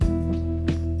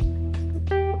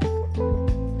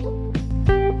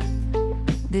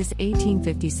This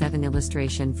 1857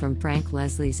 illustration from Frank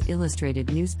Leslie's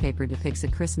illustrated newspaper depicts a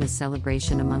Christmas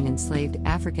celebration among enslaved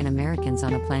African Americans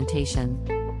on a plantation.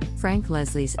 Frank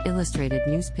Leslie's illustrated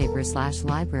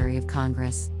newspaper/Library of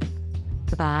Congress.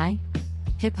 By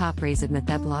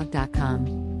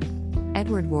hiphopraise@mytheblog.com.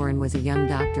 Edward Warren was a young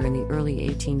doctor in the early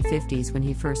 1850s when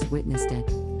he first witnessed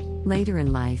it. Later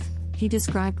in life, he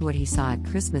described what he saw at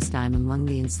Christmas time among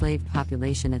the enslaved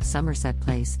population at Somerset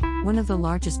Place, one of the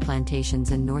largest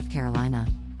plantations in North Carolina.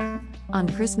 On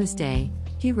Christmas Day,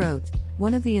 he wrote,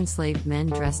 one of the enslaved men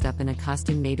dressed up in a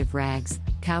costume made of rags,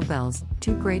 cowbells,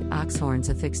 2 great ox horns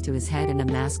affixed to his head and a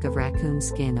mask of raccoon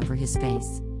skin over his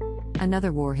face.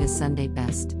 Another wore his Sunday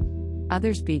best.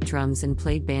 Others beat drums and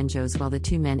played banjos while the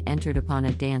 2 men entered upon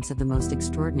a dance of the most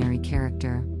extraordinary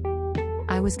character.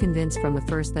 I was convinced from the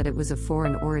first that it was of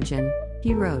foreign origin,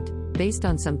 he wrote, based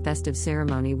on some festive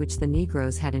ceremony which the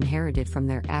Negroes had inherited from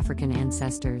their African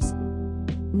ancestors.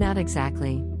 Not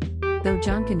exactly. Though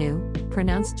Jonkonnu,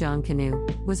 pronounced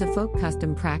Jonkonnu, was a folk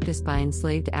custom practiced by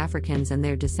enslaved Africans and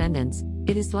their descendants,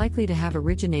 it is likely to have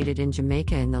originated in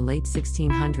Jamaica in the late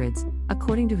 1600s,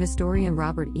 according to historian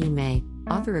Robert E. May,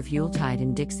 author of Yuletide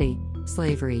in Dixie,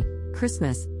 Slavery,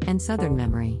 Christmas, and Southern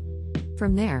Memory.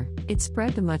 From there, it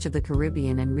spread to much of the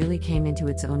Caribbean and really came into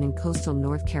its own in coastal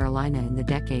North Carolina in the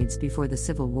decades before the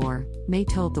Civil War, May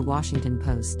told the Washington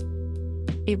Post.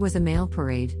 It was a male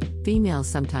parade, females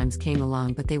sometimes came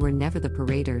along but they were never the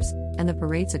paraders, and the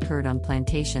parades occurred on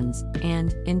plantations,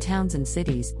 and, in towns and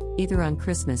cities, either on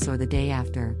Christmas or the day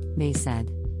after, May said.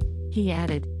 He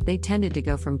added, they tended to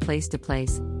go from place to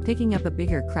place, picking up a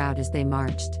bigger crowd as they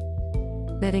marched.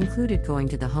 That included going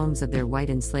to the homes of their white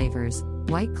enslavers,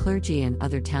 white clergy and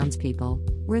other townspeople,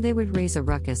 where they would raise a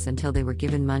ruckus until they were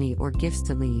given money or gifts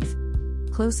to leave.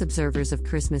 Close observers of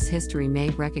Christmas history may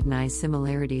recognize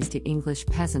similarities to English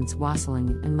peasants' wassailing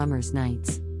and mummers'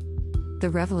 nights.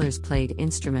 The revelers played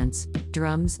instruments,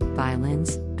 drums,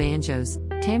 violins, banjos,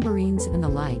 tambourines and the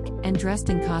like, and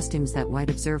dressed in costumes that white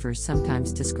observers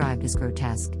sometimes described as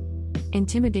grotesque.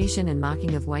 Intimidation and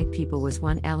mocking of white people was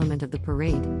one element of the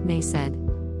parade, May said.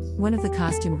 One of the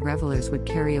costumed revelers would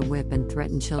carry a whip and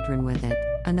threaten children with it,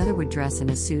 another would dress in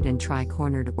a suit and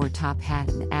tri-cornered or top hat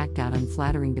and act out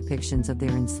unflattering depictions of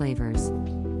their enslavers.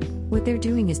 What they're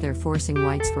doing is they're forcing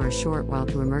whites for a short while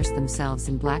to immerse themselves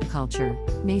in black culture,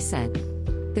 May said.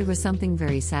 There was something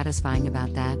very satisfying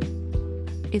about that.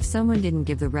 If someone didn't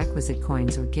give the requisite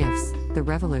coins or gifts, the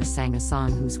revelers sang a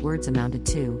song whose words amounted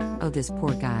to, oh this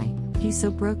poor guy, he's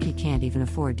so broke he can't even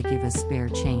afford to give us spare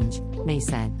change, May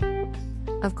said.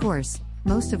 Of course,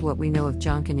 most of what we know of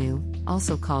Jonkonnu,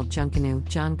 also called Jonkonnu,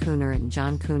 Jonkonnu and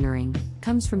Jonkonnuring,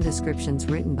 comes from descriptions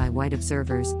written by white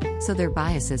observers, so their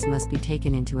biases must be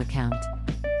taken into account.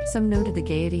 Some noted the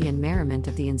gaiety and merriment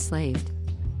of the enslaved.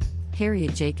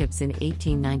 Harriet Jacobs in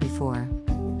 1894.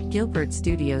 Gilbert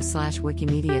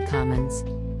Studio/Wikimedia Commons.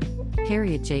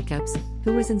 Harriet Jacobs,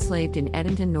 who was enslaved in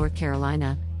Edenton, North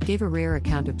Carolina, gave a rare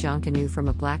account of Jonkonnu from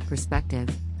a black perspective.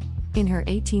 In her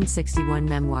 1861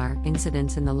 memoir,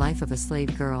 Incidents in the Life of a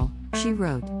Slave Girl, she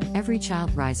wrote, every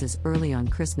child rises early on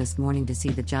Christmas morning to see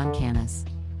the Jonkannus.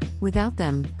 Without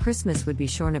them, Christmas would be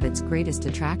shorn of its greatest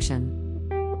attraction.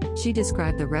 She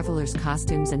described the revelers'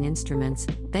 costumes and instruments,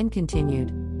 then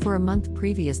continued, for a month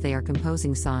previous they are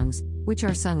composing songs, which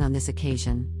are sung on this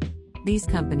occasion. These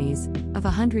companies, of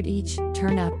 100 each,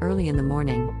 turn out early in the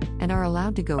morning, and are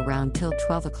allowed to go round till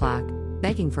 12 o'clock,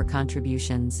 begging for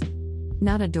contributions.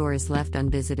 Not a door is left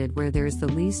unvisited where there is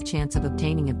the least chance of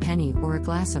obtaining a penny or a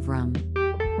glass of rum.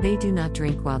 They do not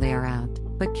drink while they are out,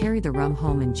 but carry the rum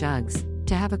home in jugs,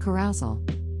 to have a carousal.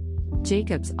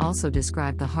 Jacobs also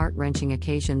described the heart-wrenching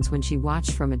occasions when she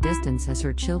watched from a distance as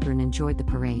her children enjoyed the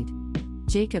parade.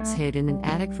 Jacobs hid in an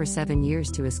attic for 7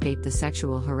 years to escape the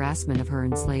sexual harassment of her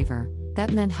enslaver.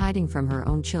 That meant hiding from her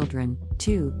own children,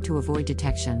 too, to avoid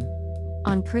detection.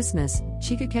 On Christmas,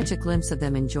 she could catch a glimpse of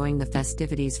them enjoying the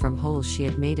festivities from holes she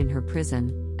had made in her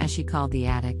prison, as she called the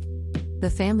attic. The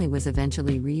family was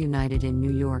eventually reunited in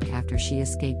New York after she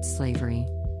escaped slavery.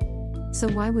 So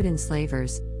why would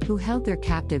enslavers, who held their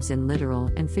captives in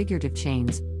literal and figurative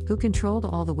chains, who controlled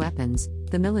all the weapons,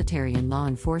 the military and law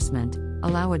enforcement,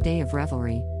 allow a day of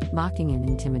revelry, mocking and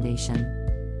intimidation?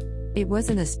 It was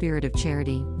in a spirit of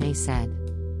charity, May said.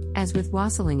 As with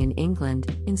wassailing in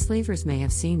England, enslavers may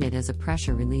have seen it as a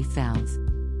pressure relief valve.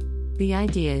 The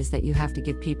idea is that you have to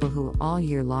give people who all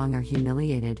year long are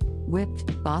humiliated,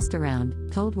 whipped, bossed around,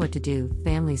 told what to do,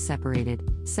 families separated,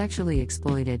 sexually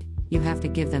exploited, you have to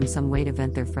give them some way to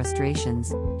vent their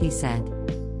frustrations, he said.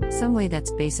 Some way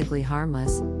that's basically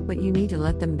harmless, but you need to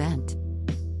let them vent.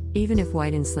 Even if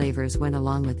white enslavers went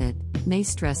along with it, May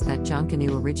stressed that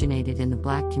Jonkonnu originated in the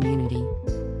black community.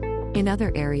 In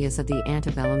other areas of the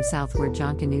antebellum South where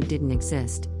Jonkonnu didn't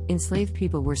exist, enslaved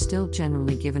people were still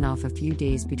generally given off a few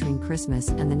days between Christmas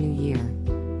and the New Year.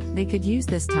 They could use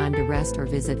this time to rest or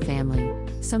visit family.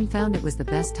 Some found it was the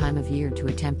best time of year to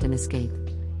attempt an escape.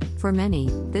 For many,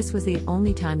 this was the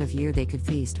only time of year they could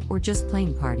feast or just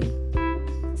plain party.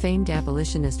 Famed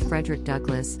abolitionist Frederick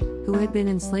Douglass, who had been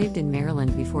enslaved in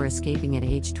Maryland before escaping at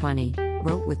age 20,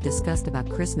 wrote with disgust about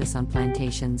Christmas on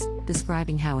plantations,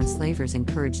 describing how enslavers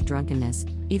encouraged drunkenness,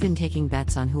 even taking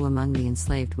bets on who among the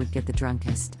enslaved would get the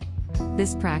drunkest.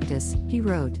 This practice, he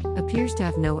wrote, appears to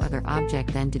have no other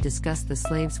object than to disgust the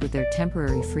slaves with their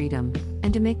temporary freedom,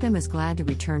 and to make them as glad to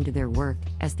return to their work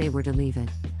as they were to leave it.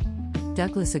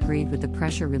 Douglass agreed with the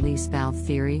pressure release valve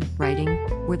theory, writing,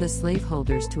 were the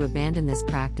slaveholders to abandon this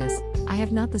practice, I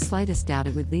have not the slightest doubt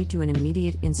it would lead to an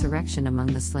immediate insurrection among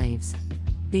the slaves.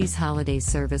 These holidays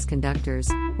serve as conductors,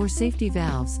 or safety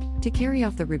valves, to carry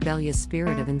off the rebellious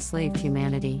spirit of enslaved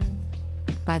humanity.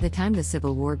 By the time the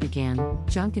Civil War began,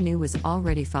 Jonkonnu was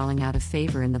already falling out of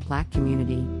favor in the black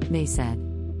community, May said.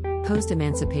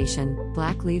 Post-emancipation,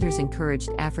 black leaders encouraged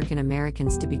African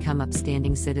Americans to become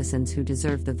upstanding citizens who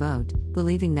deserved the vote,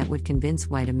 believing that would convince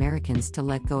white Americans to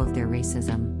let go of their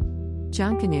racism.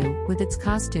 Jonkonnu, with its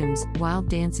costumes, wild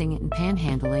dancing and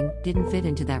panhandling, didn't fit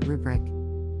into that rubric.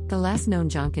 The last known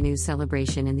Jonkonnu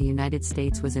celebration in the United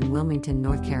States was in Wilmington,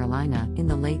 North Carolina, in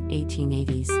the late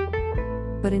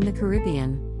 1880s. But in the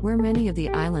Caribbean, where many of the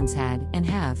islands had, and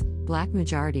have, black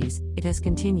majorities, it has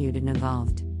continued and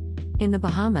evolved. In the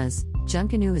Bahamas,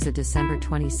 Jonkonnu is a December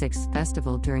 26th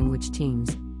festival during which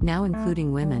teams, now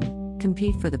including women,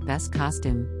 compete for the best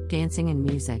costume, dancing and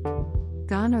music.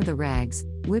 Gone are the rags,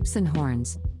 whips and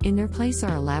horns, in their place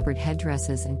are elaborate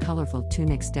headdresses and colorful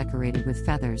tunics decorated with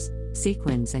feathers,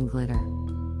 sequins and glitter.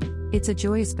 It's a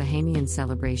joyous Bahamian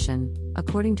celebration,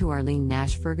 according to Arlene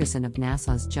Nash Ferguson of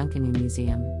Nassau's Jonkonnu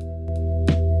Museum.